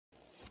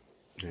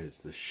It's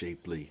the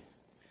shapely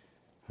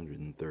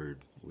 103rd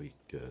week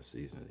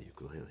season of the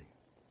ukulele.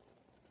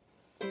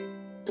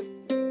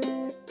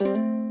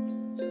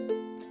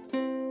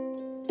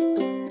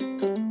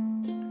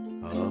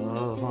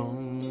 A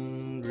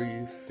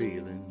hungry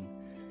feeling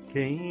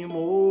came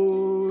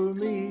o'er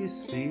me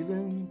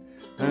stealing,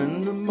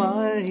 and the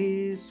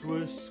mice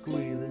were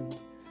squealing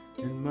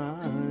in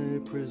my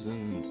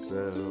prison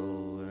cell,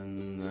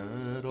 and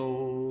that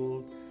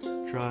old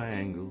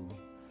triangle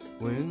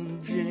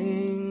went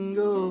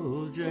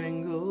jingle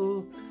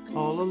jangle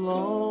all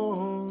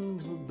along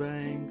the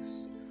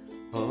banks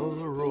of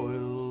the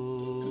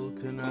Royal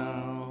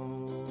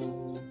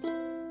Canal.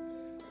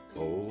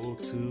 Oh,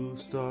 to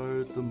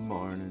start the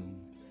morning,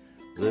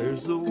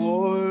 there's the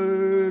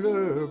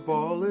warder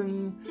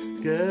bawling,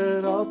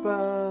 get up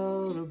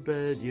out of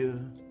bed, you,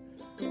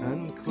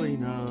 and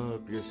clean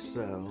up your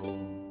cell.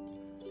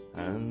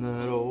 And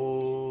that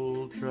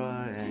old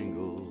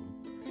triangle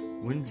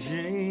went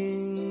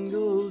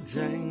jingle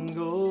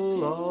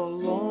jangle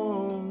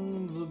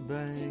along the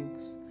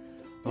banks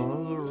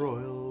of the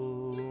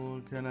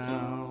Royal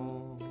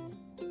Canal.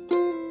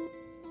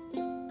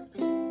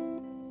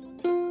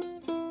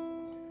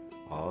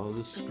 Oh,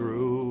 the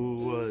screw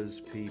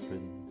was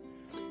peeping,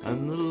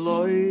 and the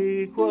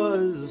loik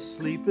was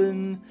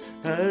sleeping,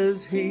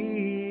 as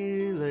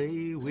he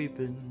lay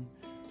weeping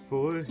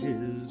for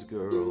his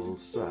girl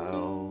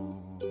Sal.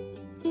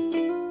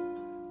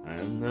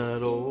 And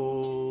that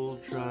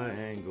old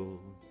triangle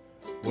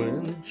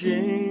went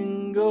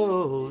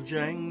jingle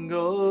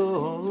jangle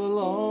all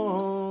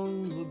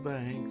along the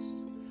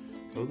banks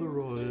of the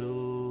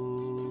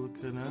Royal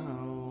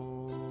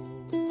Canal.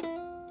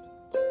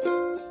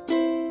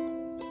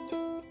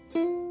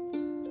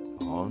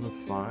 On a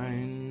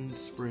fine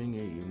spring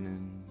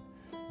evening,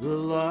 the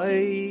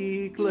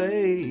lake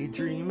lay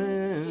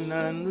dreaming,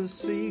 and the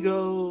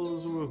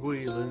seagulls were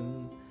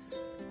wheeling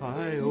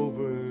high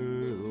over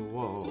the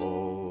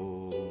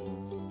wall.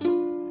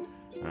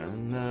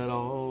 And that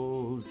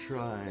old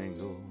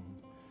triangle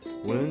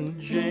went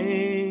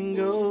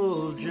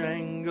jingle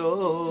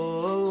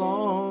jangle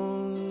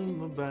along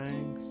the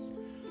banks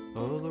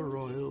of the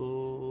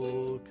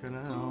Royal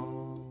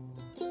Canal.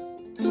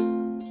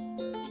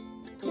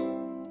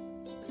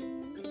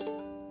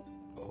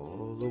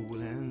 Oh, the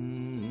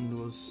wind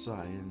was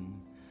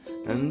sighing,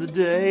 and the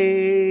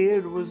day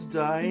it was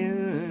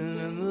dying,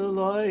 and the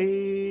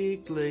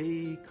lake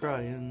lay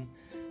crying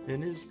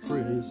in his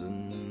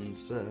prison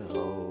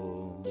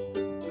cell.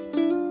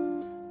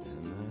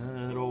 And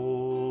that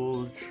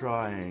old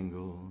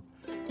triangle,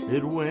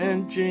 it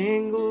went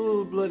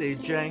jingle bloody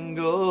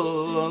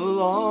jangle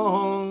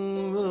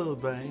along the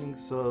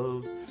banks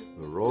of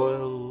the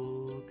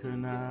Royal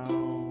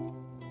Canal.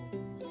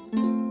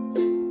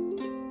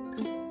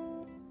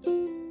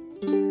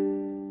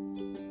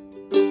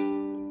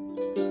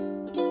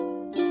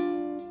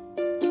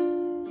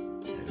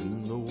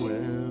 In the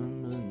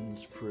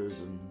women's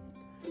prison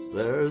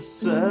there's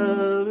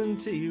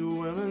 70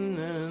 women,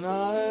 and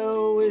I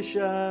wish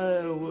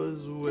I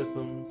was with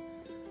them,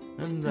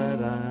 and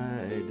that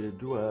I did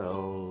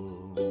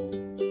dwell.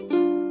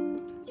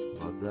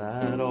 But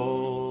that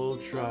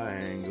old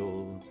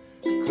triangle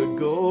could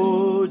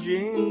go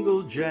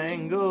jingle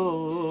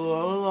jangle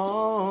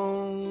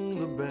along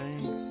the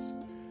banks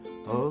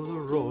of the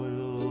Royal